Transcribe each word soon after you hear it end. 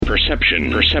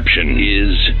Perception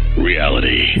is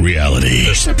reality.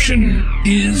 Perception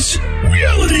is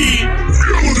reality.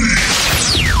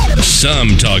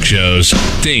 Some talk shows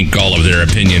think all of their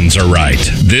opinions are right.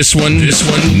 This one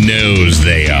knows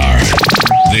they are.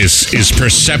 This is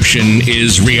Perception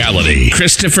is Reality.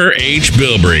 Christopher H.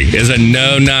 Bilbrey is a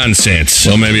no-nonsense,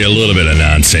 well, maybe a little bit of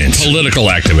nonsense, political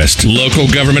activist, local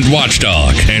government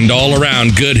watchdog, and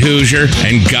all-around good Hoosier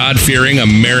and God-fearing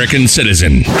American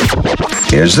citizen.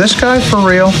 Is this guy for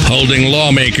real? Holding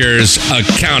lawmakers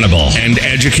accountable and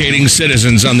educating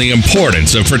citizens on the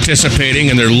importance of participating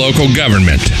in their local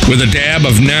government with a dab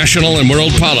of national and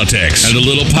world politics and a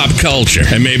little pop culture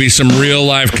and maybe some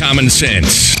real-life common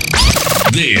sense.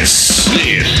 This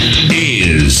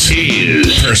is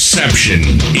Perception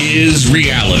is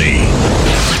Reality.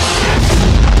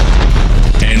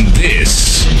 And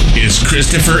this is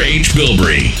Christopher H.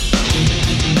 Bilbrey.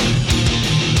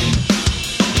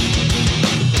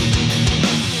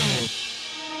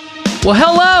 Well,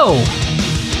 hello!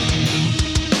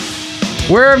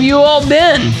 Where have you all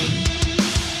been?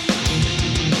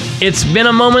 It's been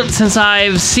a moment since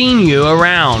I've seen you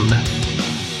around.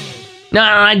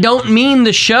 Now, I don't mean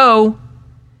the show.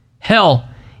 Hell,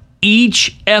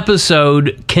 each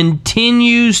episode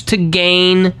continues to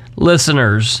gain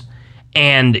listeners,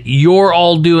 and you're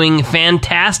all doing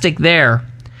fantastic there.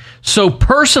 So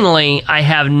personally, I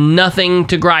have nothing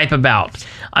to gripe about.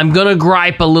 I'm going to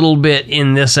gripe a little bit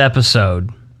in this episode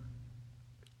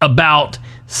about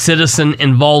citizen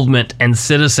involvement and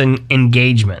citizen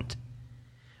engagement.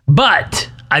 But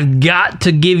I've got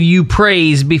to give you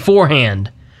praise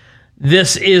beforehand.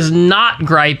 This is not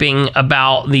griping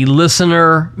about the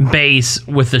listener base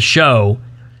with the show,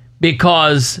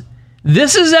 because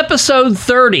this is episode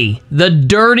 30, the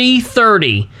Dirty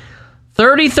 30.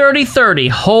 30.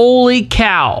 Holy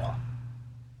cow.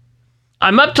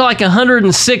 I'm up to like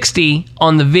 160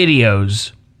 on the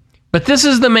videos, but this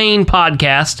is the main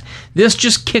podcast. This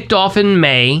just kicked off in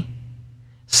May.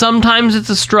 Sometimes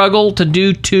it's a struggle to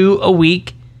do 2 a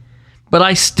week, but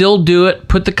I still do it,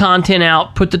 put the content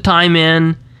out, put the time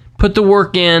in, put the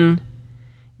work in,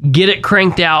 get it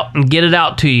cranked out, and get it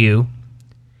out to you.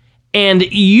 And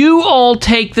you all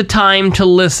take the time to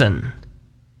listen.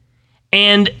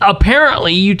 And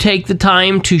apparently you take the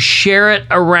time to share it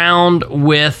around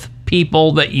with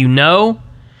people that you know,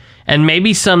 and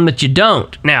maybe some that you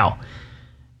don't. Now,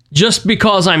 just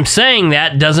because I'm saying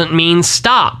that doesn't mean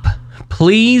stop.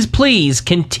 Please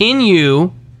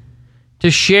continue to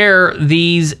share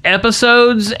these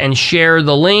episodes and share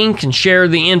the link and share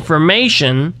the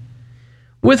information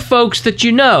with folks that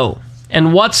you know.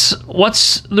 And what's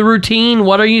the routine?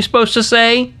 What are you supposed to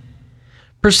say?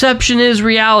 Perception is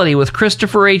Reality with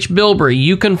Christopher H. Bilbrey.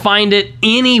 You can find it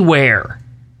anywhere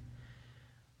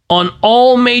on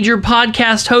all major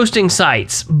podcast hosting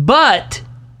sites, but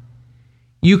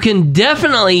you can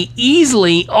definitely,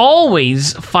 easily,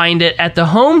 always find it at the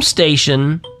home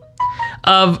station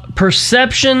of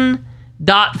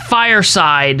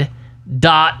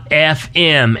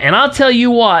perception.fireside.fm. And I'll tell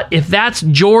you what, if that's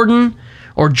Jordan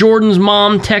or Jordan's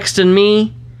mom texting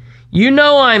me, you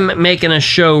know I'm making a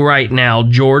show right now,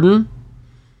 Jordan.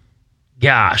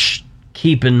 Gosh,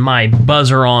 keeping my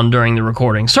buzzer on during the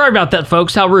recording. Sorry about that,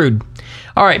 folks. How rude.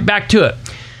 All right, back to it.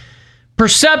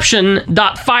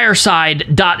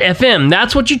 Perception.fireside.fm.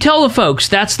 That's what you tell the folks.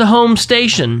 That's the home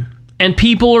station. And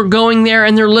people are going there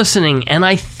and they're listening. And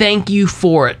I thank you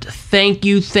for it. Thank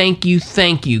you.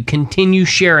 Continue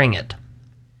sharing it.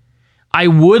 I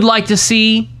would like to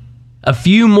see a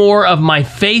few more of my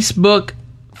Facebook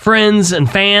friends and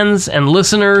fans and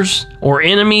listeners, or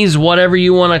enemies, whatever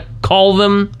you want to call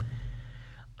them.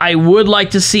 I would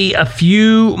like to see a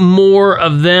few more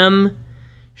of them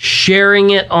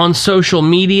sharing it on social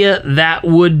media. That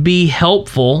would be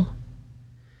helpful.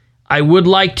 I would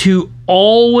like to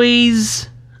always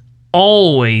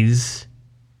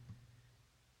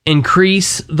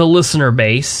increase the listener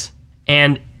base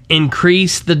and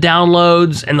increase the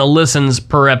downloads and the listens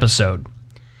per episode.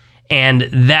 And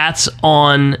that's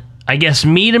on, I guess,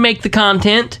 me to make the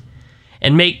content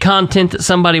and make content that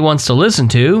somebody wants to listen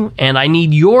to. And I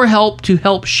need your help to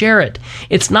help share it.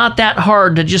 It's not that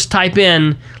hard to just type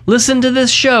in, listen to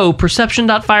this show,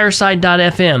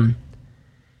 perception.fireside.fm.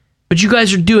 But you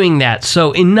guys are doing that,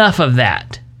 so enough of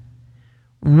that.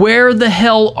 Where the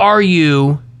hell are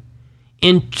you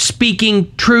in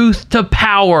speaking truth to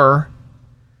power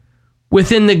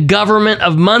within the government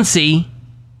of Muncie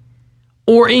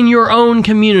or in your own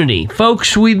community?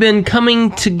 Folks, we've been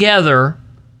coming together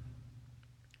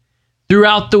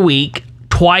throughout the week,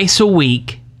 twice a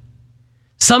week,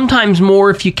 sometimes more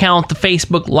if you count the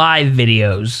Facebook Live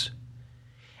videos.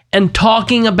 and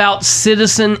talking about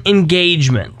citizen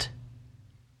engagement,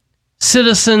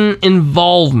 citizen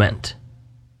involvement.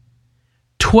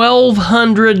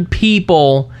 1,200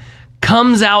 people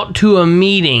comes out to a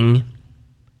meeting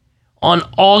on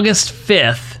August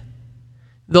 5th,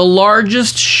 the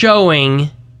largest showing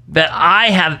that I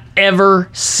have ever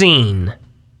seen.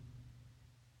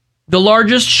 The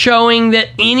largest showing that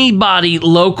anybody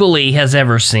locally has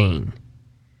ever seen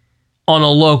on a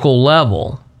local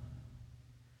level.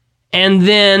 And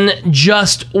then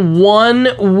just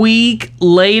 1 week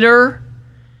later,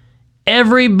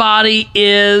 everybody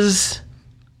is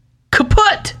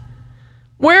kaput.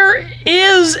 Where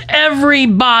is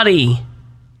everybody?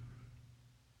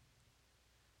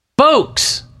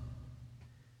 Folks,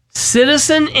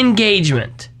 citizen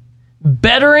engagement,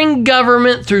 bettering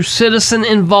government through citizen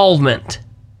involvement,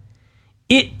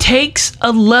 it takes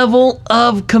a level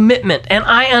of commitment. And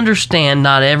I understand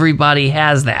not everybody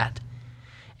has that.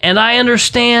 And I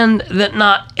understand that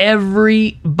not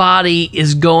everybody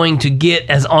is going to get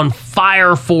as on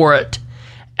fire for it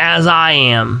as I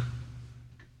am.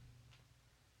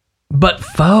 But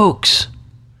folks,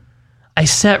 I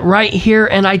sat right here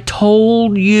and I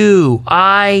told you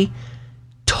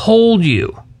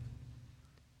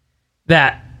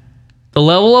that the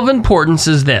level of importance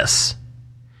is this.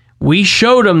 We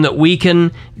showed them that we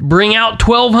can bring out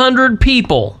 1,200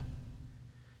 people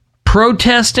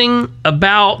protesting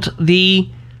about the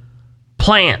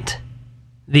plant,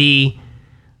 the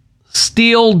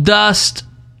steel dust,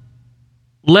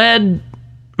 lead,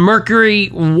 mercury,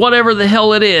 whatever the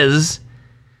hell it is,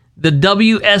 the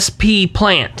WSP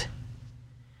plant.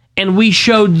 And we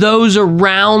showed those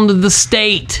around the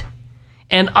state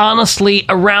and honestly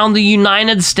around the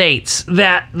United States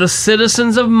that the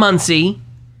citizens of Muncie,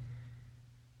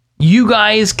 you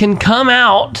guys can come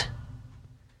out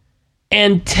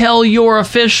and tell your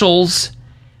officials,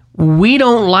 we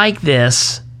don't like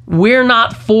this, we're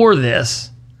not for this,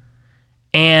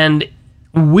 and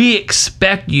we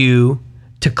expect you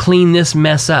to clean this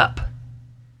mess up.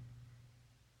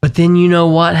 But then you know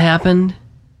what happened?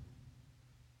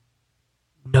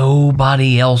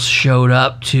 Nobody else showed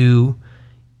up to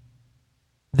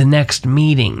the next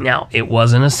meeting. Now, it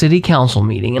wasn't a city council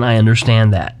meeting, and I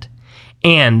understand that.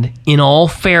 And in all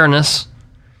fairness,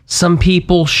 some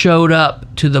people showed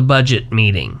up to the budget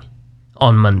meeting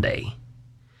on Monday.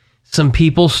 Some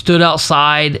people stood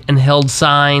outside and held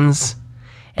signs,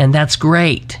 and that's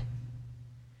great.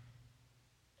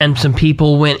 And some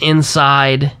people went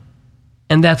inside,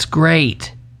 and that's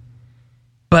great.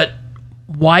 But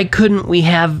why couldn't we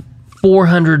have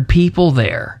 400 people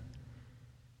there?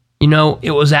 You know,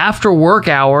 it was after work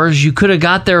hours. You could have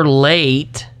got there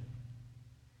late.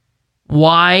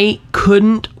 Why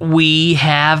couldn't we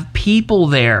have people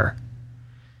there?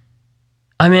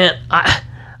 I mean,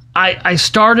 I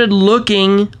started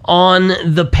looking on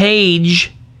the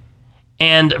page,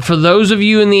 and for those of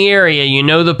you in the area, you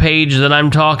know the page that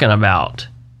I'm talking about.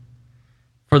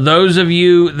 For those of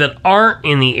you that aren't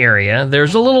in the area,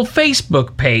 there's a little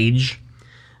Facebook page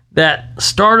that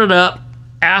started up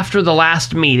after the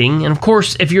last meeting. And of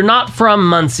course, if you're not from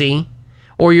Muncie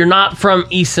or you're not from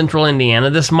East Central Indiana,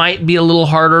 this might be a little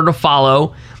harder to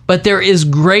follow, but there is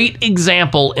great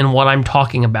example in what I'm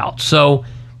talking about. So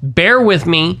bear with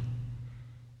me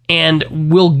and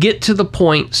we'll get to the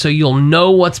point so you'll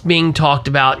know what's being talked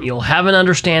about and you'll have an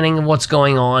understanding of what's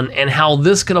going on and how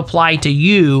this could apply to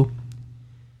you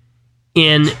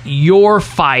in your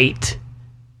fight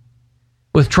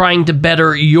with trying to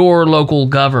better your local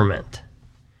government.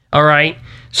 All right?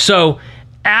 So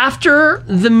after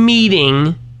the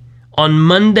meeting on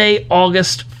Monday,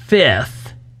 August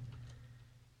 5th,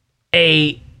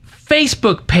 a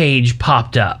Facebook page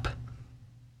popped up.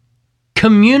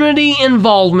 Community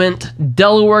Involvement,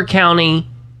 Delaware County,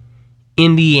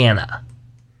 Indiana.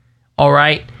 All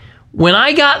right? When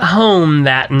I got home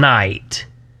that night,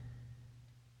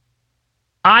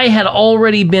 I had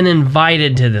already been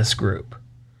invited to this group.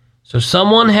 So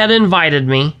someone had invited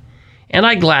me, and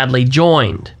I gladly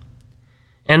joined.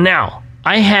 And now,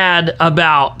 I had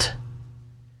about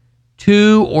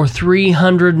 200 or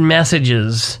 300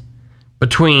 messages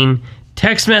between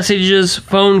text messages,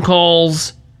 phone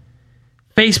calls,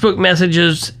 Facebook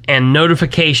messages, and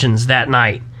notifications that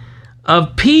night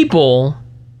of people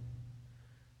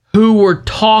who were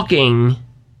talking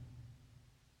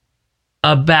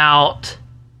about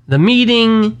the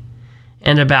meeting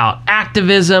and about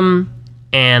activism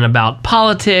and about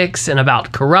politics and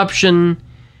about corruption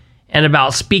and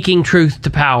about speaking truth to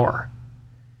power.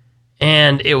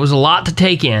 And it was a lot to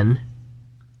take in.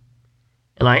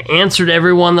 And I answered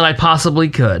everyone that I possibly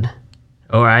could.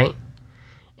 All right?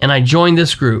 and I joined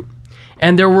this group.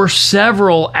 And there were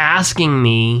several asking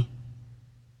me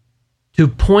to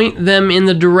point them in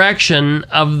the direction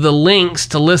of the links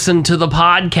to listen to the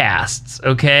podcasts,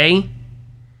 okay?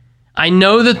 I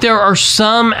know that there are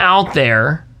some out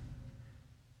there.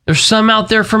 There's some out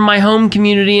there from my home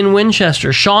community in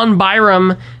Winchester. Sean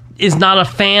Byram is not a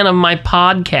fan of my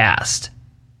podcast.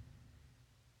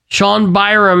 Sean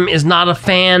Byram is not a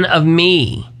fan of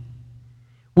me.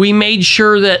 We made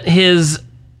sure that his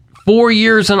 4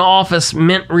 years in office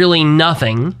meant really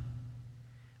nothing.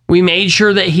 We made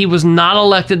sure that he was not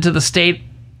elected to the state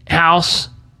house,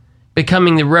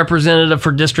 becoming the representative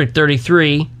for District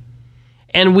 33.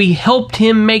 And we helped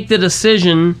him make the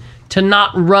decision to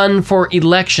not run for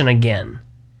election again.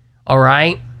 All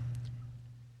right?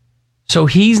 So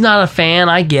he's not a fan.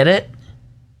 I get it.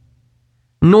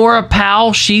 Nora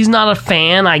Powell, she's not a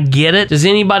fan. I get it. Does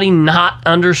anybody not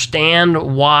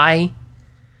understand why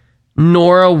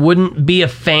Nora wouldn't be a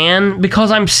fan?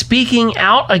 Because I'm speaking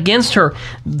out against her.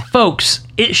 Folks,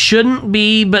 it shouldn't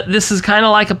be, but this is kind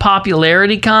of like a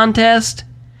popularity contest.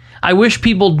 I wish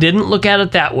people didn't look at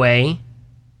it that way.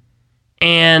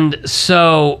 And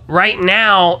so right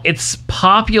now it's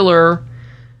popular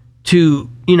to,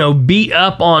 beat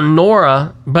up on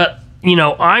Nora, but,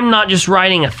 I'm not just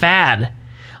writing a fad.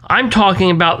 I'm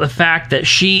talking about the fact that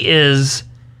she is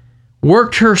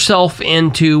worked herself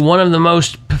into one of the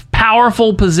most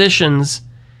powerful positions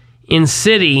in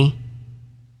city,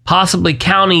 possibly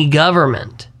county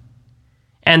government.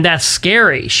 And that's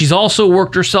scary. She's also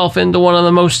worked herself into one of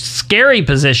the most scary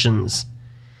positions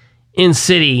in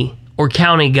city or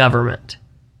county government.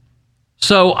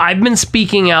 So I've been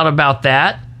speaking out about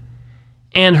that,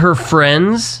 and her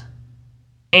friends,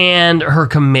 and her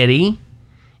committee,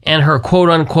 and her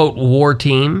quote-unquote war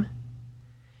team.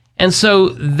 And so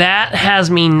that has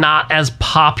me not as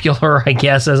popular, I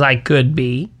guess, as I could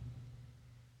be.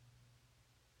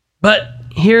 But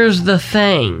here's the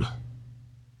thing.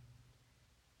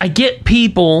 I get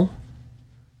people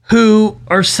who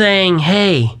are saying,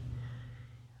 hey,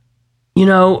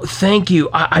 thank you.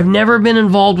 I've never been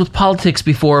involved with politics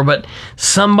before, but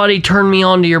somebody turned me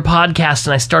on to your podcast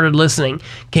and I started listening.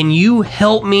 Can you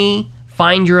help me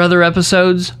find your other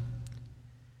episodes?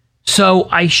 So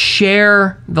I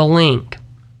share the link.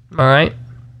 All right.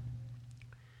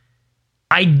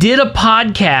 I did a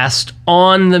podcast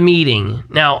on the meeting.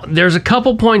 Now, there's a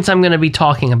couple points I'm going to be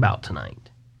talking about tonight.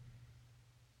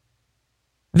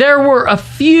 There were a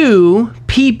few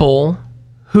people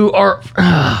who are...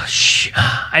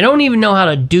 I don't even know how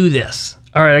to do this.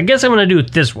 All right, I guess I'm going to do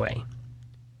it this way.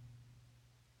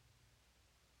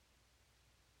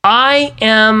 I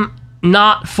am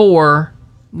not for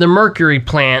the Mercury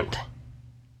plant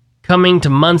coming to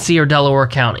Muncie or Delaware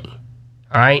County.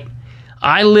 All right?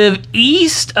 I live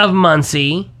east of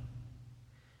Muncie,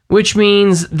 which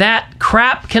means that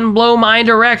crap can blow my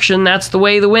direction. That's the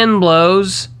way the wind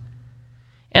blows.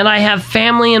 And I have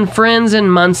family and friends in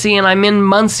Muncie, and I'm in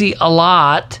Muncie a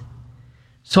lot.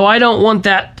 So I don't want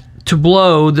that to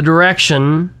blow the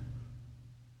direction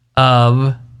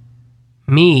of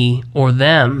me or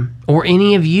them or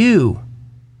any of you.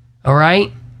 All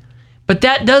right? But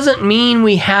that doesn't mean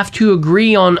we have to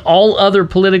agree on all other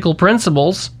political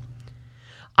principles.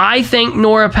 I think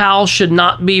Nora Powell should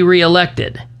not be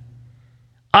reelected.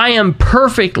 I am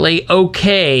perfectly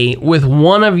okay with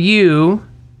one of you,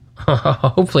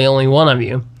 hopefully only one of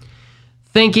you,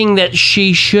 thinking that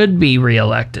she should be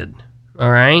reelected.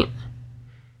 All right?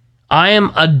 I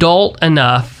am adult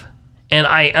enough and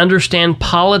I understand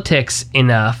politics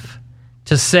enough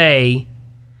to say,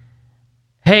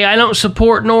 hey, I don't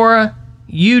support Nora.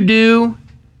 You do.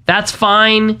 That's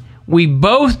fine. We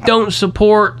both don't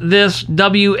support this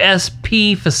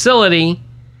WSP facility.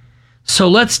 So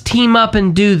let's team up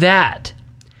and do that.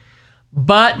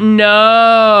 But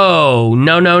no.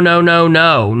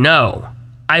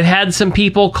 I've had some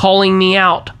people calling me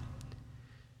out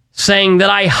saying that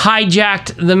I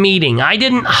hijacked the meeting. I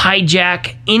didn't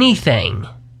hijack anything.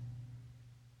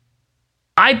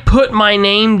 I put my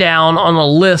name down on a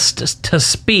list to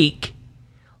speak,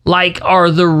 like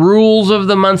are the rules of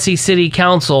the Muncie City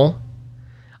Council.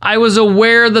 I was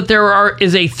aware that there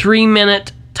is a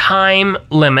 3-minute time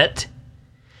limit.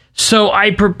 So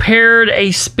I prepared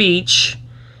a speech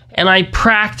and I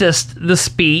practiced the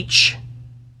speech.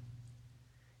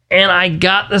 And I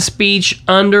got the speech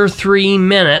under 3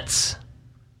 minutes.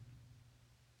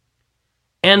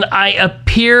 And I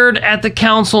appeared at the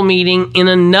council meeting in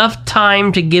enough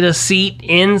time to get a seat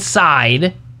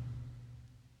inside.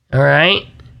 All right?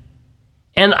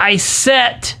 And I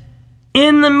sat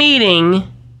in the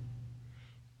meeting,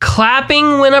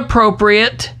 clapping when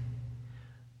appropriate,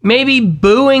 maybe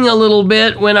booing a little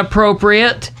bit when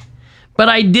appropriate, but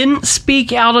I didn't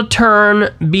speak out of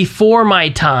turn before my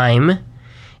time,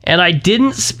 and I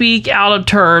didn't speak out of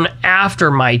turn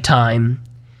after my time.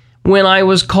 When I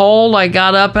was called, I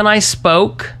got up and I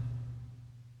spoke.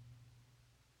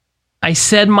 I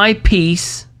said my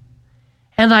piece,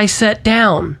 and I sat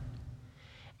down.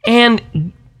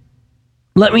 And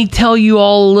let me tell you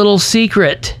all a little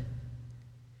secret.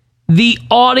 The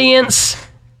audience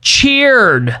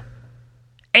cheered.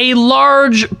 A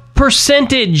large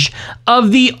percentage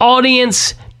of the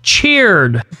audience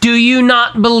cheered. Do you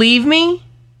not believe me?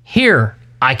 Here,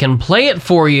 I can play it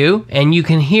for you, and you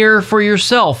can hear for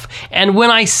yourself. And when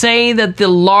I say that the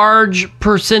large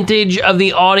percentage of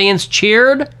the audience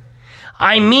cheered,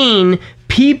 I mean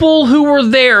people who were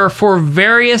there for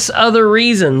various other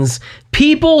reasons.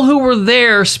 People who were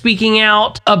there speaking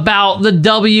out about the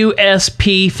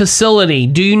WSP facility.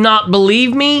 Do you not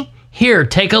believe me? Here,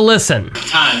 take a listen.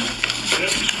 Time.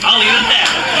 I'll leave it at that.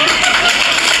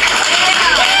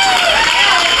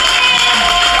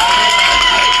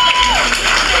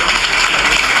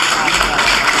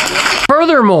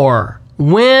 Furthermore,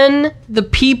 when the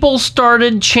people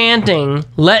started chanting,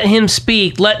 "Let him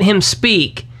speak, let him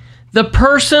speak," the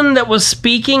person that was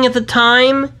speaking at the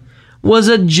time was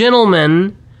a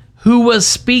gentleman who was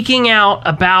speaking out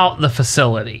about the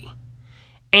facility.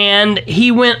 And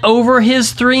he went over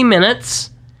his 3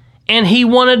 minutes, and he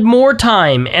wanted more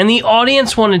time, and the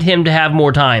audience wanted him to have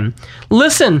more time.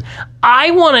 Listen,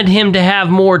 I wanted him to have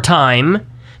more time,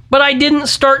 but I didn't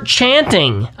start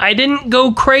chanting. I didn't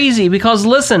go crazy because,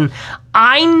 listen,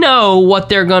 I know what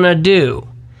they're going to do.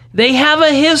 They have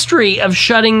a history of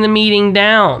shutting the meeting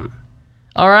down.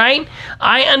 All right?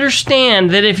 I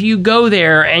understand that if you go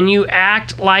there and you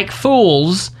act like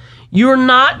fools, you're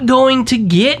not going to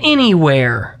get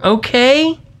anywhere,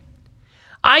 okay?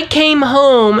 I came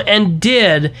home and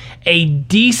did a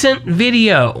decent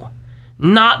video,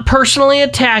 not personally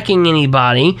attacking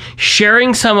anybody,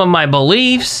 sharing some of my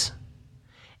beliefs,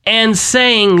 and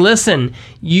saying, listen,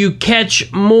 you catch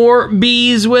more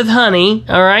bees with honey,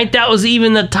 all right? That was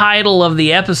even the title of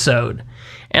the episode.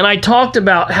 And I talked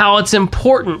about how it's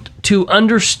important to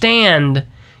understand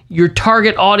your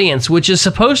target audience, which is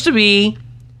supposed to be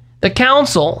the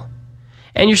council.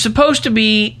 And you're supposed to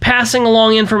be passing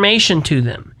along information to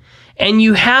them. And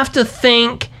you have to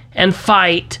think and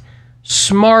fight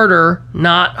smarter,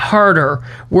 not harder.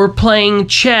 We're playing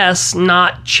chess,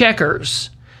 not checkers.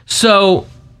 So,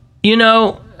 you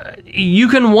know, you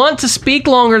can want to speak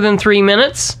longer than 3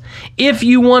 minutes. If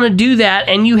you want to do that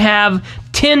and you have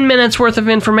 10 minutes worth of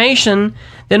information,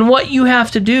 then what you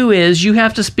have to do is you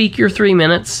have to speak your 3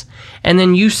 minutes, and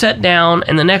then you sit down,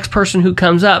 and the next person who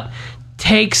comes up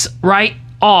takes right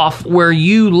off where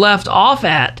you left off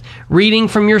at, reading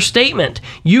from your statement.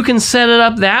 You can set it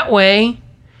up that way,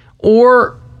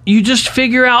 or you just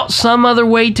figure out some other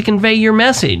way to convey your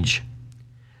message.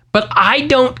 But I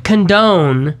don't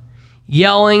condone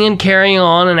yelling and carrying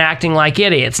on and acting like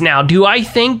idiots. Now, do I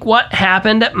think what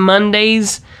happened at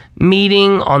Monday's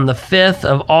meeting on the 5th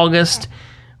of August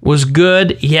was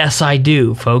good? Yes, I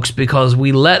do, folks, because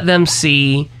we let them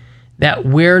see that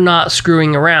we're not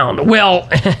screwing around. Well,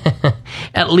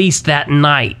 at least that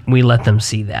night we let them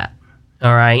see that,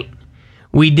 all right?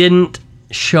 We didn't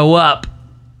show up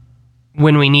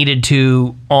when we needed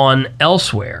to on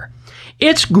elsewhere.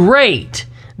 It's great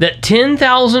that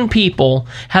 10,000 people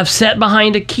have sat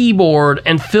behind a keyboard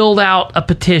and filled out a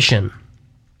petition.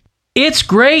 It's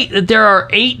great that there are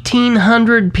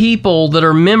 1,800 people that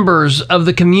are members of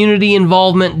the Community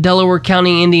Involvement Delaware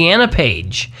County, Indiana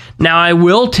page. Now, I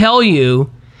will tell you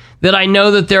that I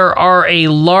know that there are a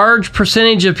large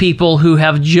percentage of people who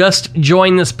have just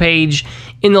joined this page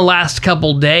in the last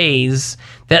couple days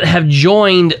that have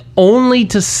joined only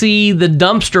to see the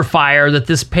dumpster fire that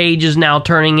this page is now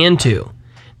turning into.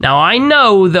 Now, I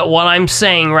know that what I'm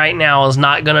saying right now is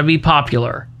not going to be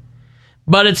popular,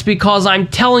 but it's because I'm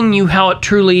telling you how it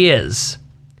truly is.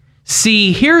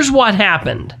 See, here's what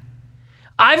happened.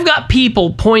 I've got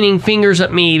people pointing fingers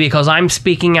at me because I'm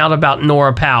speaking out about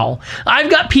Nora Powell. I've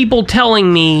got people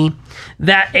telling me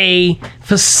that a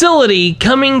facility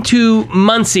coming to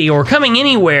Muncie or coming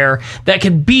anywhere that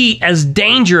could be as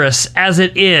dangerous as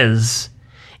it is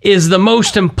the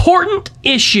most important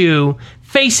issue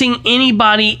facing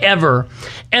anybody ever.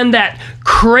 And that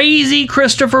crazy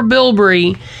Christopher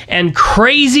Bilbrey and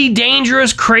crazy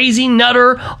dangerous, crazy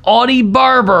nutter Audie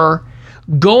Barber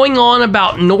going on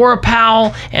about Nora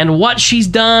Powell and what she's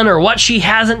done or what she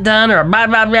hasn't done or blah,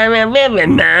 blah, blah, blah, blah, blah,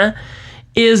 blah,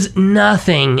 is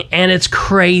nothing. And it's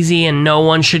crazy and no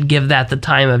one should give that the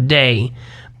time of day.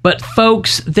 But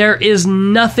folks, there is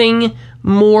nothing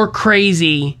more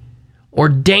crazy or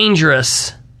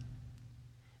dangerous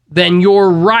than your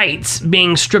rights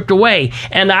being stripped away.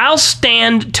 And I'll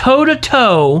stand toe to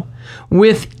toe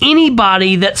with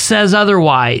anybody that says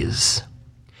otherwise.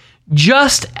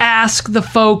 Just ask the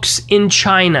folks in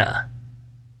China.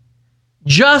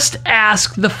 Just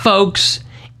ask the folks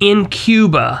in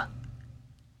Cuba.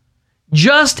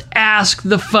 Just ask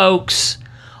the folks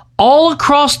all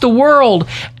across the world.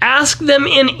 Ask them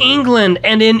in England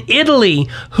and in Italy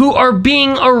who are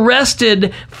being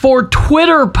arrested for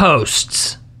Twitter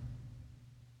posts.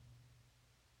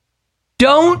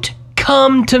 Don't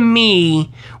come to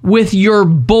me with your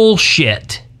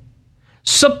bullshit.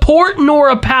 Support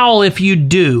Nora Powell if you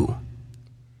do.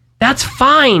 That's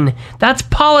fine. That's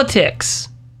politics.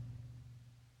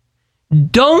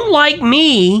 Don't like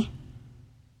me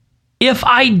if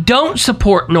I don't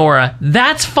support Nora.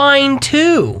 That's fine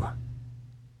too.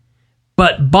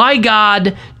 But by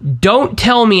God, don't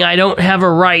tell me I don't have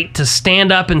a right to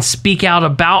stand up and speak out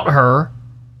about her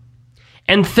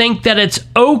and think that it's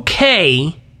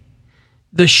okay,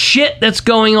 the shit that's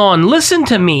going on. Listen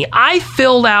to me. I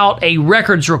filled out a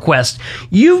records request.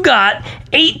 You've got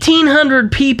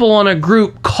 1,800 people on a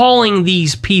group calling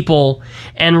these people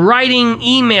and writing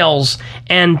emails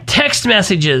and text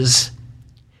messages.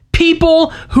 People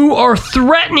who are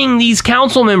threatening these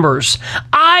council members.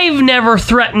 I've never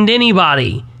threatened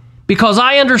anybody because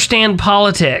I understand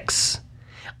politics.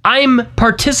 I'm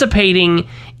participating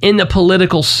in the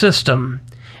political system.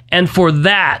 And for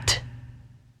that,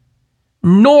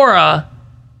 Nora,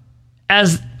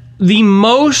 as the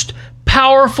most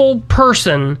powerful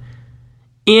person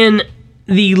in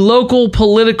the local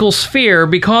political sphere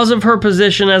because of her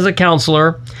position as a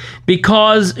counselor,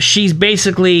 because she's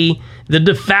basically the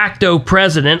de facto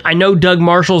president. I know Doug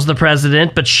Marshall's the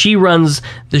president, but she runs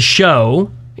the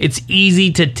show. It's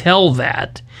easy to tell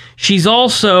that. She's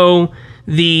also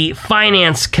the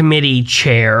finance committee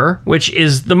chair, which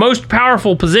is the most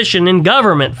powerful position in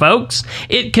government, folks.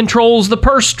 It controls the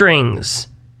purse strings.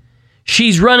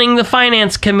 She's running the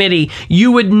finance committee.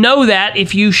 You would know that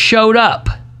if you showed up.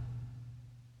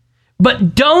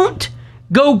 But don't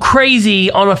go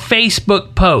crazy on a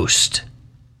Facebook post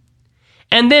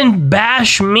and then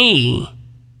bash me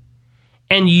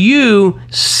and you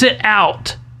sit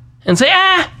out and say,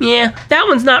 yeah, that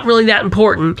one's not really that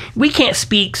important. We can't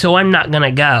speak, so I'm not going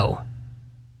to go.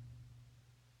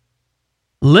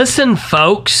 Listen,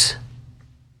 folks.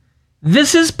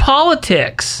 This is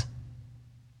politics.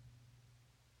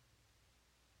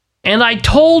 And I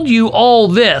told you all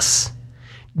this.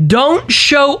 Don't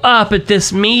show up at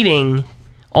this meeting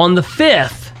on the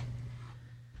 5th,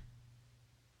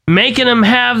 making them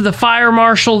have the fire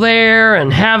marshal there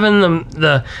and having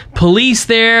the police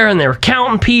there and they're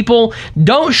counting people.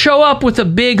 Don't show up with a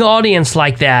big audience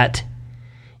like that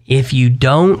if you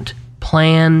don't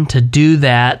plan to do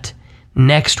that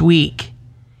next week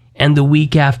and the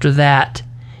week after that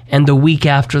and the week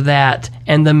after that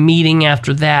and the meeting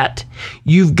after that.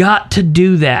 You've got to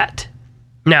do that.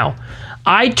 Now,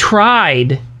 I've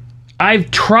tried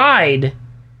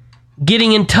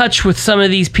getting in touch with some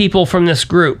of these people from this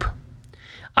group.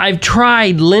 I've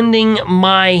tried lending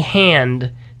my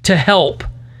hand to help,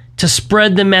 to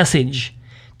spread the message,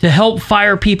 to help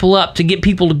fire people up, to get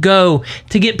people to go,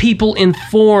 to get people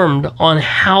informed on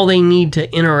how they need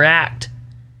to interact,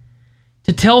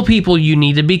 to tell people you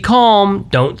need to be calm,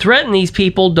 don't threaten these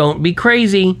people, don't be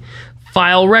crazy,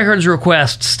 file records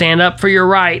requests, stand up for your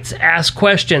rights, ask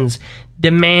questions,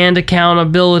 demand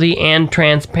accountability and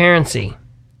transparency.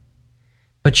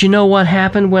 But you know what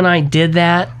happened when I did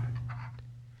that?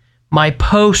 My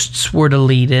posts were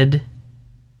deleted,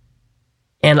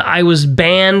 and I was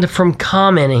banned from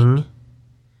commenting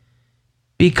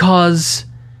because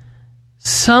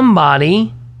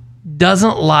somebody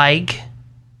doesn't like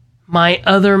my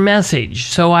other message.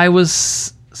 So I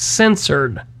was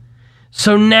censored.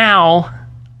 So now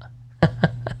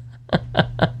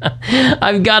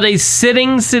I've got a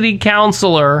sitting city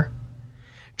councilor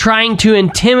trying to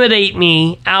intimidate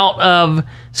me out of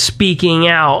speaking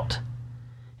out.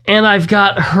 And I've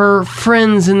got her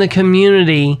friends in the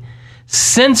community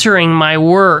censoring my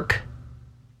work.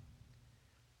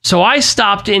 So I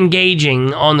stopped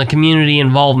engaging on the community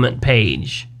involvement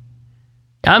page.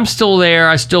 I'm still there.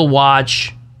 I still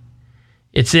watch.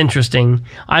 It's interesting.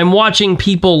 I'm watching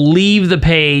people leave the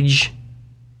page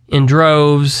in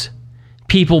droves.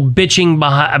 People bitching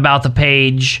about the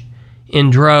page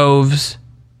in droves.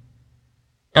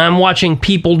 I'm watching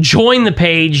people join the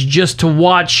page just to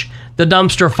watch the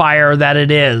dumpster fire that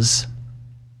it is.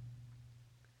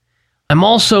 I'm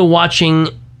also watching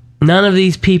None of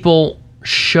these people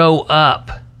show up.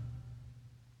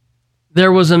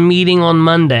 There was a meeting on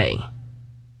Monday,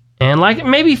 and like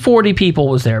maybe 40 people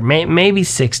was there, maybe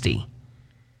 60.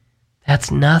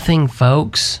 That's nothing,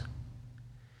 folks.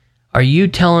 Are you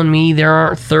telling me there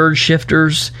aren't third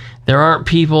shifters? There aren't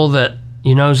people that,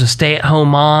 is a stay-at-home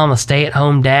mom, a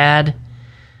stay-at-home dad?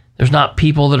 There's not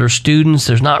people that are students.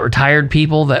 There's not retired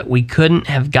people that we couldn't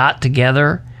have got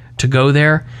together to go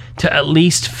there to at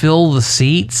least fill the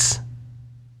seats?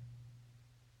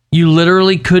 You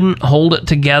literally couldn't hold it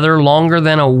together longer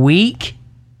than a week?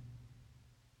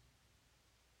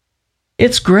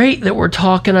 It's great that we're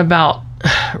talking about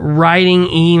writing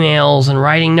emails and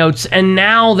writing notes, and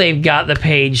now they've got the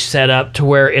page set up to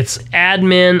where it's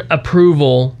admin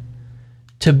approval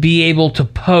to be able to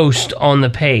post on the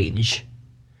page.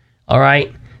 All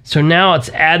right? So now it's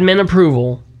admin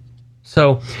approval.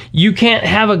 So you can't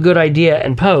have a good idea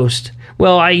and post.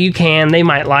 Well, you can. They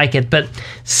might like it. But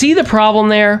see the problem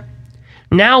there?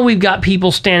 Now we've got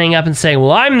people standing up and saying,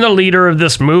 well, I'm the leader of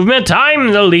this movement.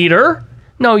 I'm the leader.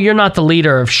 No, you're not the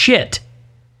leader of shit.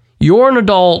 You're an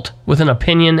adult with an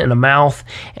opinion and a mouth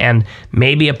and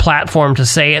maybe a platform to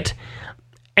say it.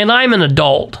 And I'm an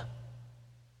adult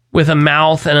with a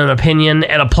mouth and an opinion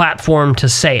and a platform to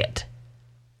say it.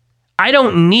 I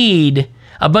don't need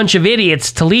a bunch of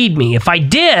idiots to lead me. If I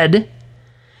did,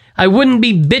 I wouldn't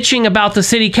be bitching about the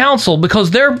city council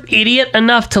because they're idiot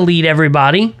enough to lead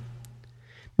everybody.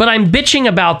 But I'm bitching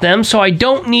about them, so I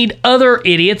don't need other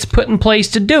idiots put in place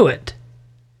to do it.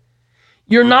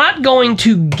 You're not going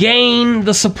to gain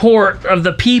the support of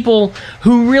the people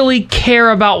who really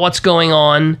care about what's going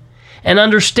on and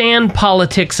understand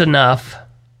politics enough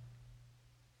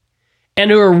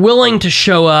and who are willing to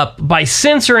show up by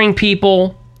censoring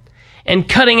people and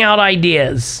cutting out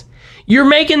ideas. You're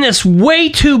making this way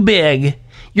too big.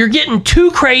 You're getting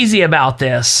too crazy about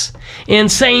this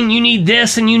and saying you need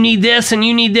this and you need this and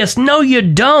you need this. No, you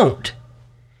don't.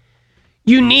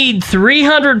 You need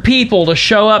 300 people to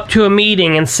show up to a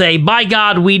meeting and say, by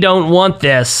God, we don't want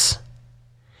this.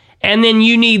 And then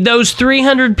you need those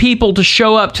 300 people to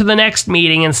show up to the next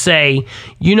meeting and say,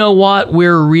 you know what?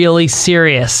 We're really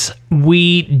serious.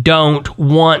 We don't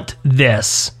want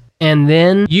this. And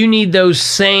then you need those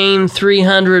same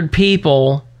 300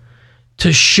 people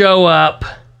to show up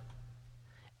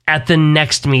at the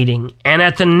next meeting and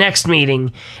at the next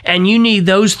meeting. And you need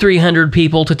those 300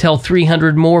 people to tell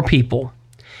 300 more people.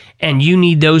 And you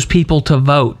need those people to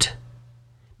vote.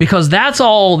 Because that's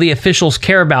all the officials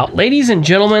care about. Ladies and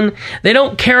gentlemen, they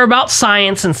don't care about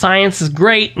science, and science is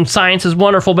great, and science is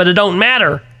wonderful, but it don't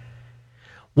matter.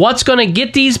 What's going to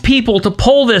get these people to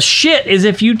pull this shit is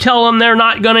if you tell them they're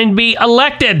not going to be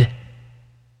elected.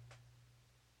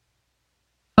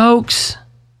 Folks,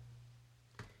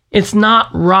 it's not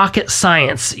rocket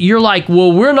science. You're like,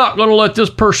 well, we're not going to let this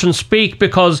person speak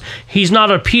because he's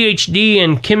not a PhD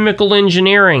in chemical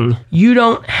engineering. You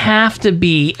don't have to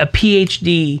be a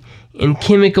PhD in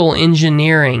chemical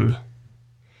engineering.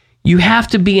 You have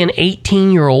to be an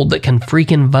 18-year-old that can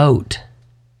freaking vote.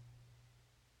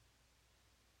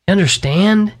 You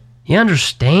understand? You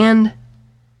understand?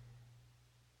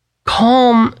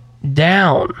 Calm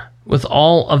down with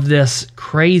all of this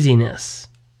craziness.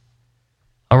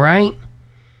 All right?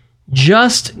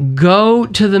 Just go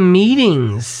to the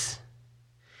meetings.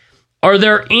 Are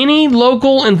there any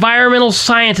local environmental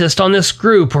scientists on this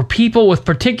group or people with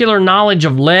particular knowledge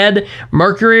of lead,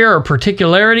 mercury, or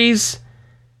particularities?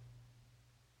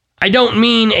 I don't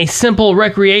mean a simple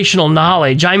recreational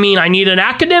knowledge. I mean, I need an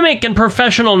academic and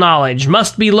professional knowledge.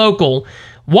 Must be local.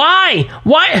 Why?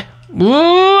 Why?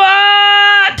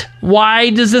 What? Why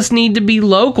does this need to be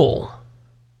local?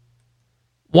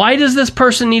 Why does this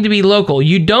person need to be local?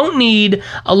 You don't need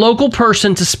a local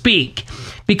person to speak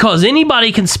because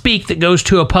anybody can speak that goes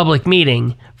to a public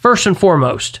meeting, first and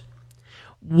foremost.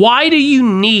 Why do you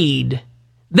need...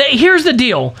 Here's the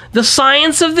deal. The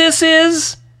science of this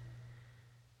is...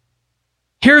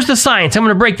 Here's the science. I'm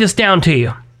going to break this down to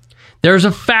you. There's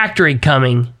a factory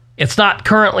coming. It's not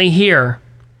currently here.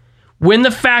 When the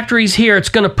factory's here, it's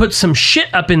going to put some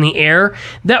shit up in the air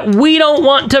that we don't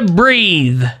want to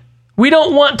breathe. We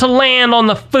don't want to land on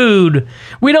the food.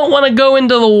 We don't want to go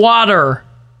into the water.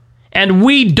 And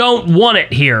we don't want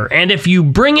it here. And if you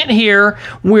bring it here,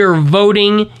 we're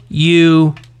voting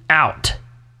you out.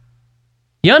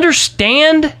 You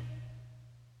understand?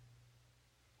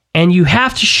 And you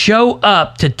have to show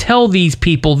up to tell these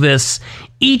people this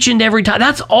each and every time.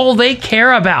 That's all they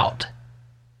care about.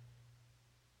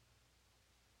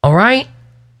 All right?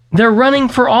 They're running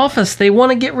for office. They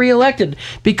want to get reelected.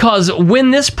 Because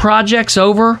when this project's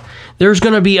over, there's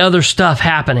going to be other stuff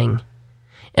happening.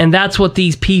 And that's what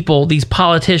these people, these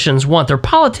politicians want. They're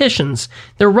politicians.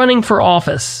 They're running for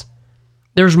office.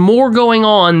 There's more going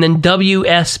on than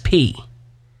WSP.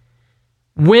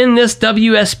 When this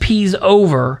WSP's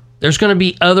over, there's going to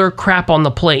be other crap on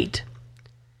the plate.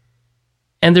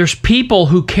 And there's people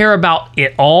who care about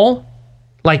it all,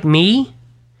 like me,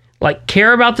 like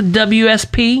care about the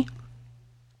WSP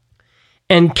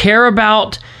and care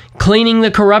about cleaning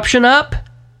the corruption up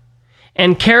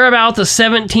and care about the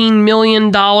 $17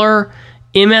 million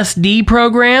MSD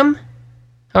program.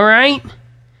 All right?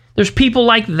 There's people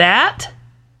like that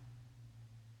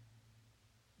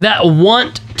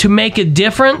want to make a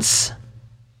difference.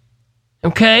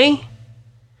 Okay?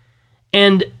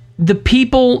 And the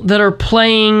people that are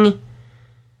playing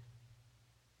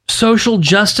social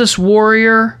justice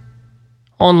warrior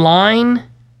online,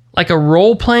 like a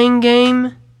role-playing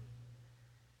game,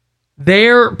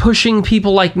 they're pushing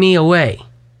people like me away.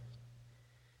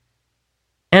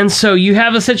 And so you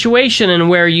have a situation in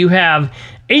where you have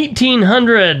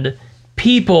 1,800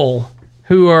 people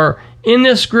who are in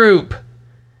this group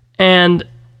and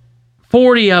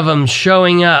 40 of them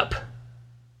showing up.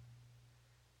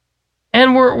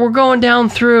 And we're going down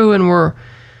through and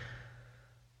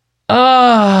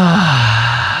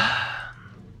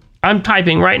I'm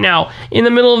typing right now in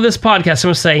the middle of this podcast. I'm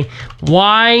going to say,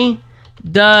 why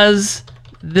does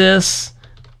this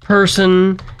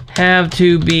person have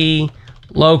to be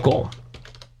local?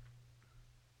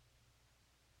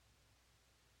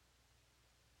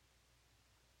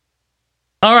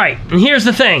 All right, and here's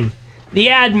the thing. The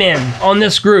admin on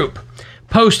this group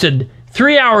posted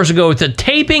 3 hours ago with the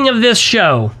taping of this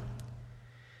show.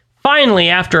 Finally,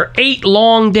 after 8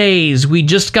 long days, we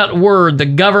just got word the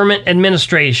government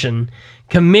administration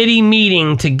committee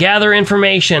meeting to gather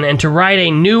information and to write a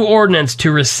new ordinance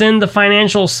to rescind the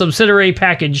financial subsidiary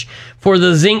package for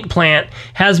the zinc plant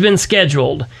has been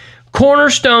scheduled.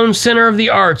 Cornerstone Center of the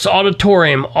Arts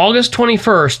Auditorium, August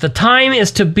 21st. The time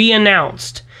is to be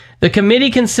announced. The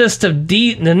committee consists of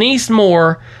Denise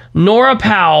Moore, Nora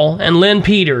Powell, and Lynn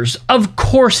Peters. Of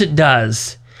course it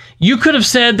does. You could have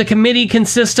said the committee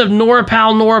consists of Nora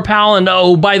Powell, and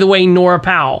oh, by the way, Nora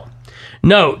Powell.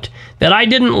 Note that I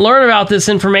didn't learn about this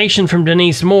information from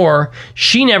Denise Moore.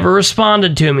 She never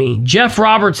responded to me. Jeff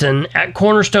Robertson at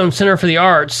Cornerstone Center for the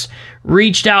Arts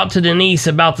reached out to Denise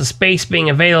about the space being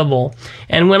available,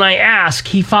 and when I asked,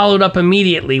 he followed up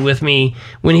immediately with me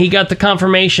when he got the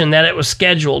confirmation that it was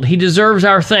scheduled. He deserves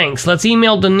our thanks. Let's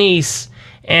email Denise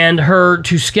and her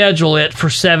to schedule it for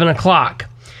 7 o'clock.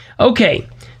 Okay,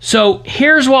 so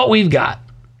here's what we've got.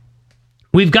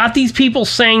 We've got these people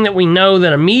saying that we know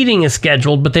that a meeting is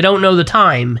scheduled, but they don't know the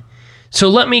time. So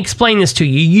let me explain this to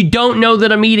you. You don't know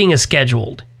that a meeting is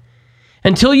scheduled.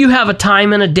 Until you have a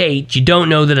time and a date, you don't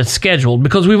know that it's scheduled,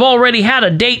 because we've already had a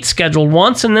date scheduled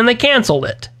once and then they canceled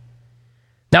it.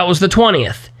 That was the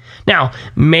 20th. Now,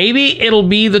 maybe it'll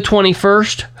be the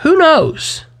 21st. Who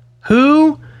knows?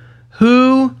 Who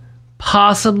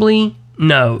possibly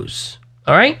knows?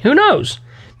 All right? Who knows?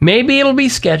 Maybe it'll be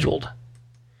scheduled.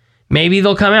 Maybe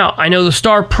they'll come out. I know the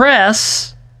Star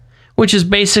Press, which is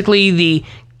basically the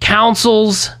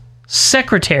council's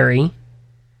secretary,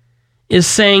 is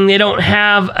saying they don't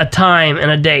have a time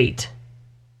and a date.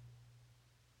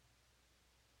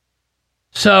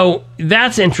 So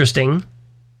that's interesting.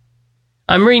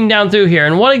 I'm reading down through here.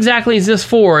 And what exactly is this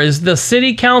for? Is the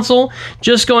city council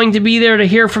just going to be there to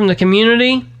hear from the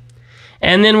community?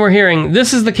 And then we're hearing,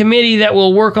 this is the committee that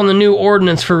will work on the new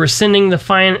ordinance for rescinding the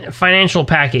financial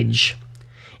package.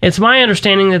 It's my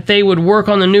understanding that they would work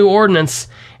on the new ordinance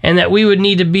and that we would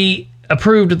need to be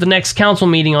approved at the next council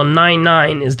meeting on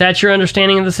 9/9. Is that your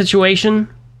understanding of the situation?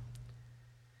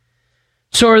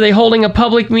 So are they holding a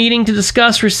public meeting to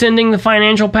discuss rescinding the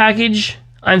financial package?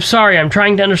 I'm sorry, I'm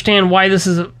trying to understand why this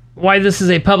is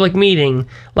a public meeting,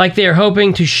 like they are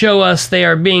hoping to show us they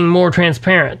are being more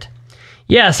transparent.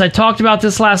 Yes, I talked about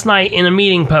this last night in a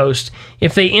meeting post.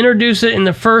 If they introduce it in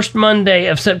the first Monday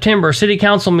of September city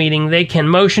council meeting, they can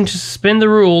motion to suspend the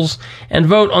rules and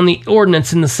vote on the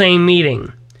ordinance in the same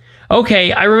meeting.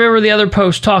 Okay, I remember the other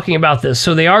post talking about this,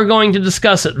 so they are going to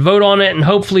discuss it, vote on it, and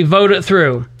hopefully vote it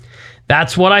through.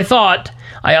 That's what I thought.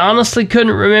 I honestly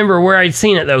couldn't remember where I'd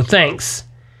seen it, though. Thanks.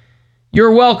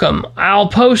 You're welcome. I'll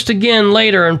post again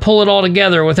later and pull it all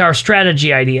together with our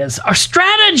strategy ideas. Our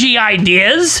strategy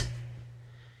ideas?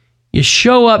 You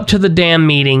show up to the damn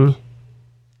meeting,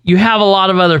 you have a lot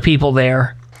of other people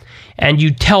there, and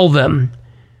you tell them,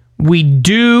 we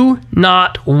do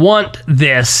not want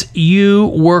this. You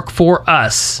work for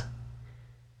us.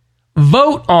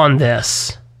 Vote on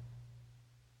this.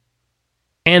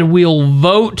 And we'll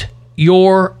vote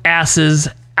your asses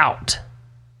out.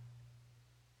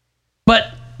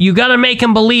 You got to make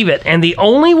them believe it. And the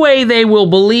only way they will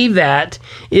believe that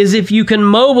is if you can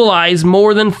mobilize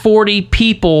more than 40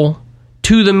 people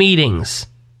to the meetings.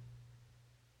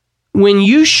 When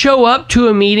you show up to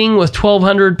a meeting with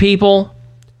 1,200 people,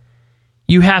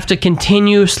 you have to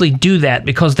continuously do that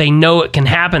because they know it can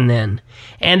happen then.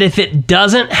 And if it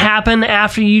doesn't happen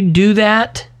after you do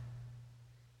that,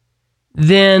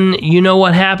 then you know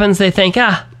what happens? They think,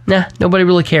 nobody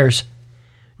really cares.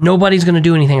 Nobody's going to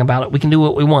do anything about it. We can do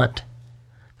what we want.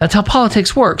 That's how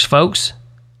politics works, folks.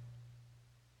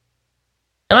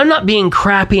 And I'm not being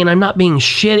crappy and I'm not being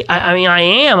shitty. I mean, I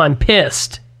am. I'm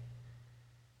pissed.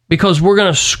 Because we're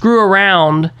going to screw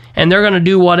around and they're going to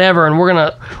do whatever. And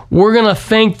we're going to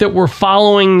think that we're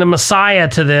following the Messiah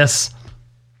to this.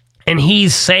 And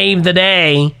he's saved the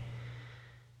day.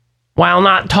 While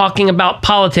not talking about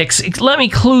politics, let me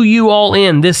clue you all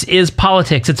in. This is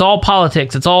politics. It's all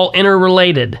politics. It's all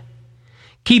interrelated.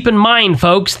 Keep in mind,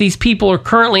 folks, these people are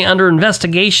currently under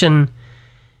investigation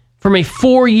from a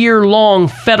 4-year-long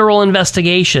federal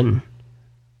investigation.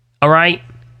 All right?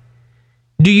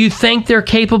 Do you think they're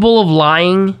capable of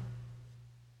lying?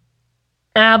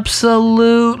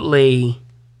 Absolutely.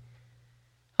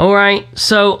 All right?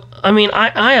 So, I mean,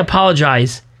 I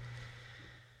apologize.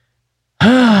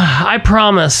 I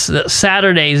promise that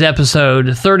Saturday's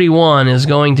episode 31 is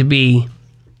going to be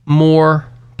more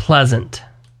pleasant.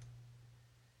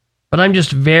 But I'm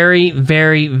just very,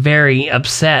 very, very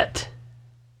upset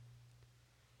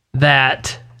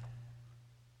that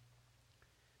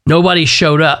nobody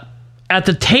showed up. At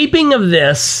the taping of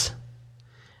this,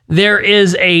 there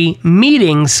is a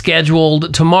meeting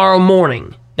scheduled tomorrow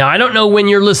morning. Now, I don't know when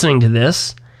you're listening to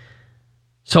this.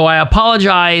 So I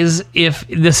apologize if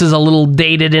this is a little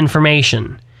dated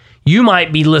information. You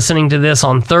might be listening to this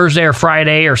on Thursday or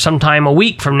Friday or sometime a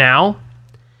week from now.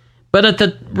 But at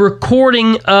the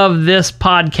recording of this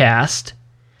podcast,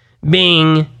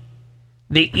 being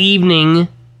the evening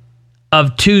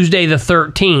of Tuesday the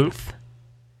 13th,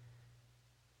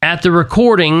 at the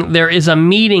recording, there is a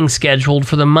meeting scheduled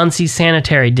for the Muncie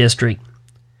Sanitary District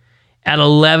at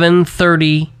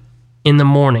 11:30 in the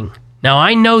morning. Now,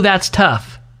 I know that's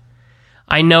tough.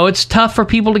 I know it's tough for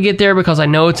people to get there because I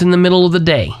know it's in the middle of the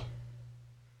day.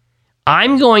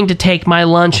 I'm going to take my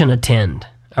lunch and attend,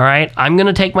 all right? I'm going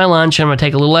to take my lunch and I'm going to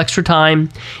take a little extra time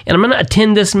and I'm going to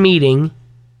attend this meeting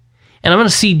and I'm going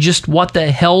to see just what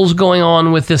the hell's going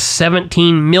on with this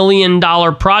 $17 million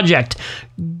project.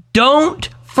 Don't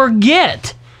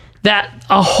forget that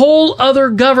a whole other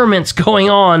government's going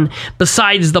on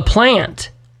besides the plant.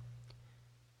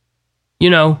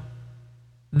 You know,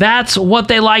 that's what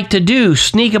they like to do,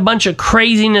 sneak a bunch of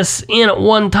craziness in at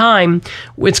one time.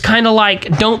 It's kind of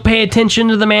like, don't pay attention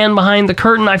to the man behind the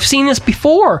curtain. I've seen this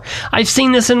before. I've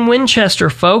seen this in Winchester,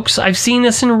 folks. I've seen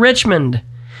this in Richmond.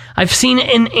 I've seen it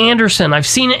in Anderson. I've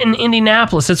seen it in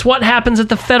Indianapolis. It's what happens at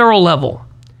the federal level.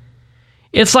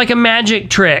 It's like a magic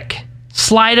trick.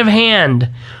 Sleight of hand.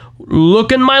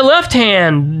 Look in my left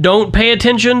hand. Don't pay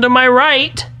attention to my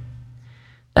right.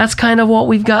 That's kind of what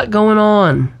we've got going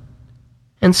on.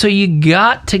 And so you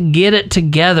got to get it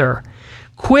together.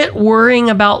 Quit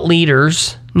worrying about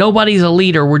leaders. Nobody's a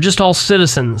leader. We're just all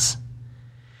citizens.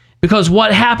 Because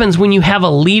what happens when you have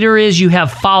a leader is you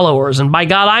have followers. And by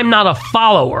God, I'm not a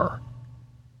follower.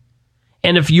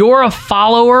 And if you're a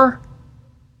follower,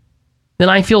 then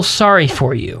I feel sorry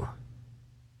for you.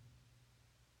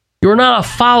 You're not a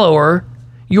follower.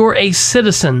 You're a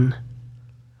citizen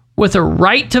with a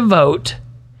right to vote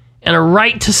and a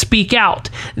right to speak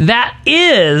out. That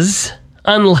is,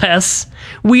 unless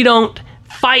we don't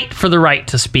fight for the right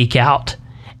to speak out.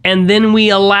 And then we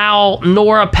allow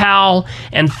Nora Powell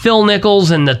and Phil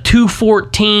Nichols and the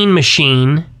 214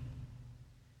 machine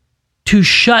to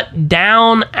shut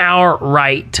down our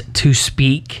right to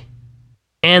speak.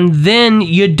 And then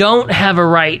you don't have a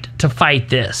right to fight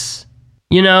this.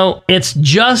 You know, it's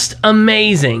just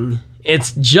amazing.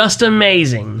 It's just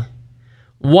amazing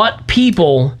what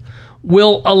people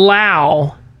will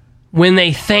allow when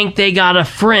they think they got a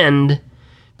friend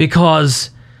because,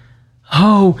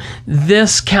 oh,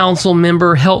 this council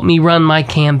member helped me run my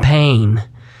campaign.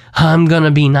 I'm going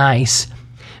to be nice.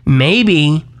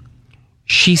 Maybe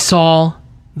she saw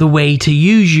the way to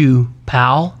use you,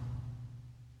 pal.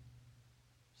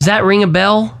 Does that ring a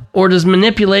bell? Or does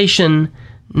manipulation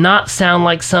not sound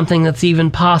like something that's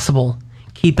even possible?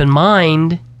 Keep in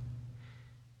mind,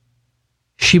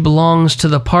 she belongs to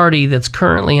the party that's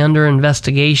currently under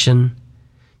investigation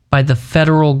by the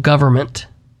federal government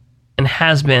and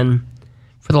has been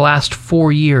for the last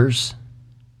 4 years.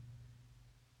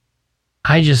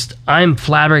 I'm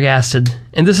flabbergasted.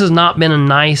 And this has not been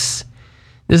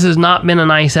This has not been a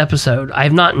nice episode. I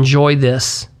have not enjoyed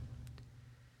this.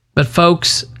 But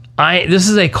folks, this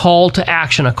is a call to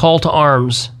action, a call to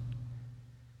arms.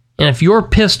 And if you're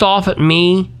pissed off at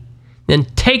me, then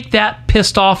take that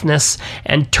pissed offness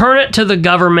and turn it to the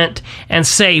government and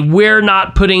say, we're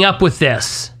not putting up with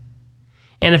this.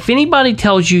 And if anybody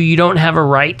tells you you don't have a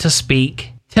right to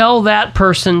speak, tell that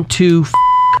person to f***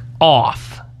 off.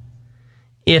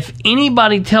 If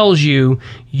anybody tells you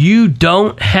you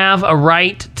don't have a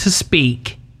right to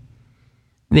speak,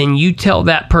 then you tell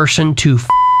that person to f***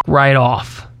 right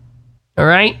off. All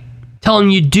right? Tell them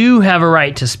you do have a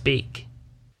right to speak.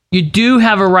 You do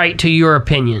have a right to your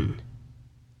opinion.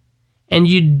 And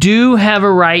you do have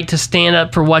a right to stand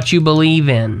up for what you believe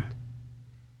in.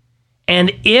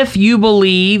 And if you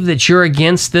believe that you're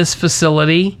against this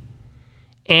facility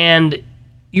and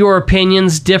your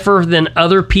opinions differ than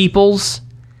other people's,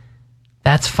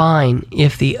 that's fine.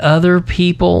 If the other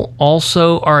people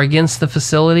also are against the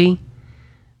facility,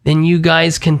 then you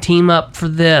guys can team up for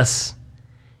this.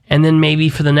 And then maybe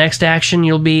for the next action,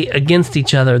 you'll be against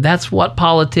each other. That's what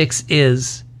politics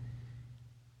is.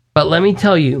 But let me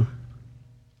tell you,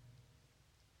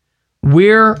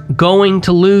 we're going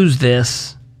to lose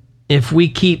this if we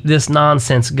keep this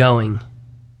nonsense going.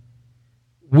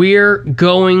 We're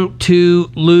going to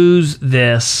lose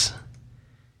this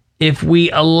if we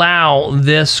allow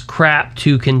this crap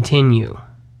to continue.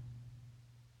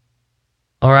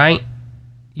 All right?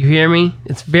 You hear me?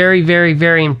 It's very, very,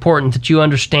 very important that you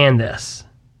understand this.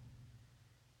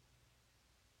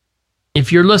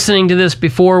 If you're listening to this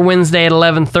before Wednesday at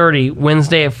 11:30,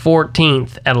 Wednesday at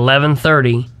 14th at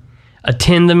 11:30,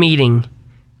 attend the meeting.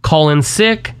 Call in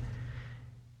sick.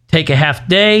 Take a half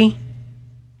day.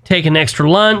 Take an extra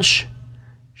lunch.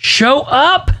 Show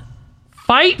up.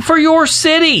 Fight for your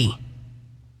city.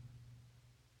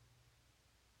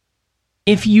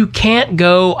 If you can't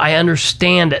go, I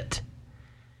understand it.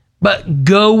 But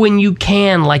go when you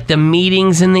can, like the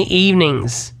meetings in the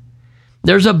evenings.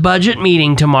 There's a budget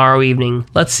meeting tomorrow evening.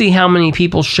 Let's see how many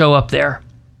people show up there.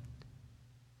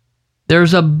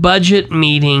 There's a budget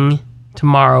meeting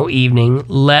tomorrow evening.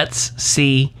 Let's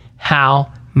see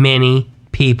how many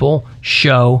people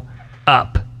show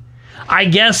up. I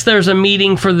guess there's a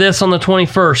meeting for this on the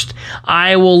 21st.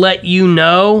 I will let you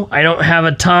know. I don't have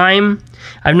a time.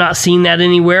 I've not seen that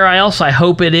anywhere else. I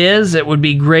hope it is. It would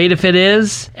be great if it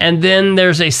is. And then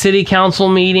there's a city council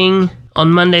meeting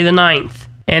on Monday the 9th.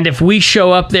 And if we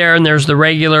show up there and there's the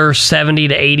regular 70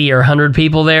 to 80 or 100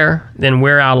 people there, then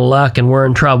we're out of luck and we're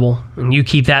in trouble. And you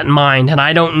keep that in mind. And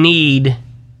I don't need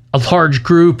a large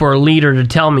group or a leader to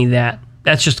tell me that.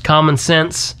 That's just common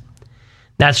sense.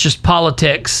 That's just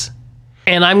politics.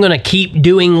 And I'm going to keep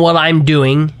doing what I'm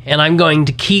doing, and I'm going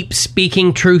to keep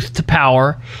speaking truth to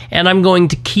power, and I'm going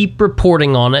to keep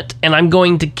reporting on it, and I'm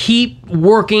going to keep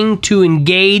working to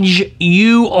engage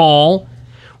you all,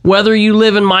 whether you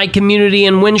live in my community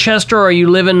in Winchester, or you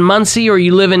live in Muncie, or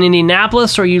you live in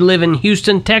Indianapolis, or you live in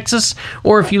Houston, Texas,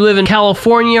 or if you live in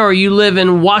California, or you live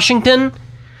in Washington,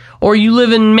 or you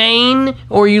live in Maine,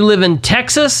 or you live in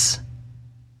Texas.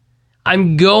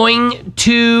 I'm going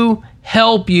to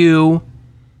help you.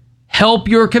 Help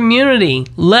your community.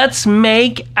 Let's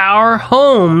make our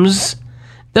homes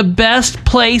the best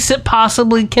place it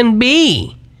possibly can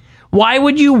be. Why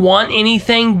would you want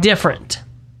anything different?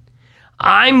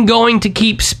 I'm going to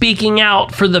keep speaking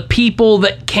out for the people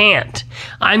that can't.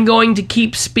 I'm going to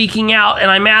keep speaking out, and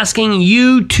I'm asking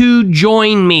you to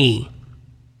join me.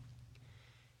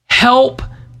 Help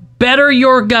better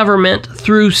your government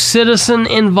through citizen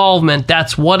involvement.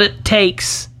 That's what it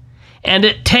takes. And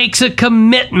it takes a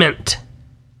commitment.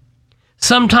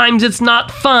 Sometimes it's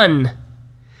not fun.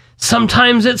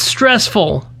 Sometimes it's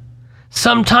stressful.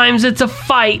 Sometimes it's a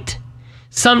fight.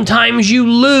 Sometimes you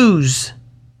lose.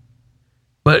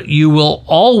 But you will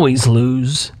always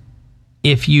lose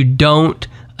if you don't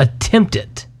attempt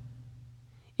it.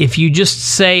 If you just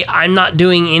say, I'm not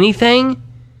doing anything,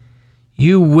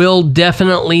 you will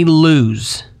definitely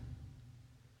lose.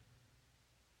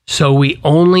 So we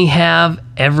only have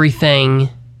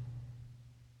everything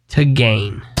to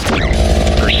gain.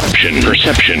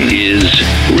 Perception is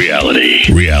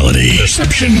reality. Reality.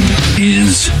 Perception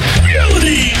is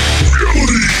reality.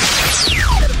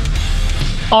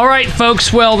 All right,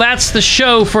 folks. Well, that's the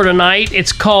show for tonight.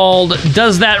 It's called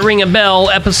Does That Ring a Bell?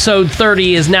 Episode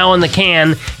 30 is now in the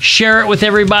can. Share it with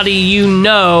everybody you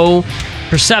know.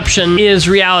 Perception is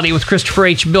reality with Christopher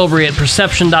H. Bilbrey at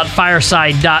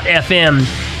perception.fireside.fm.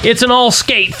 It's an all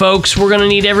skate, folks. We're going to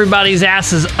need everybody's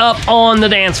asses up on the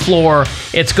dance floor.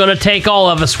 It's going to take all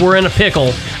of us. We're in a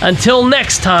pickle. Until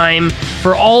next time,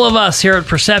 for all of us here at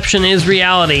Perception is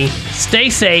Reality, stay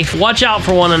safe, watch out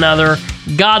for one another,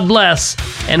 God bless,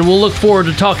 and we'll look forward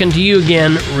to talking to you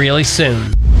again really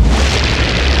soon.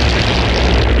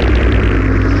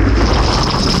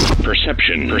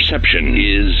 Perception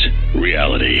is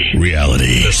reality.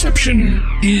 Perception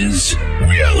is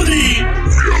reality.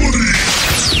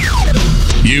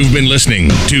 You've been listening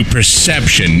to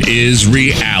Perception is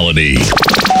Reality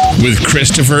with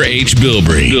Christopher H.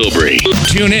 Bilbrey.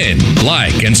 Tune in,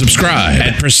 like, and subscribe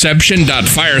at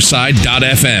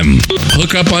perception.fireside.fm.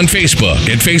 Hook up on Facebook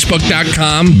at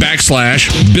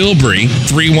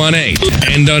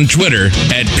facebook.com/Bilbrey318 and on Twitter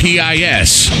at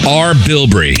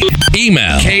PISRBilbrey.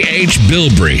 Email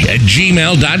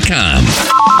khbilbrey@gmail.com.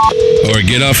 Or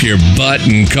get off your butt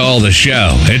and call the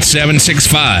show at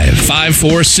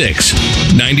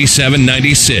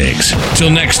 765-546-9796. Till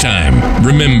next time,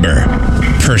 remember,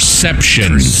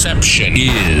 perception is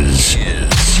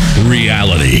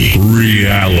reality.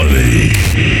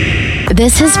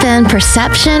 This has been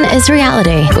Perception is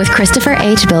Reality with Christopher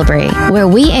H. Bilbrey, where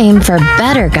we aim for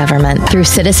better government through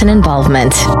citizen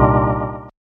involvement.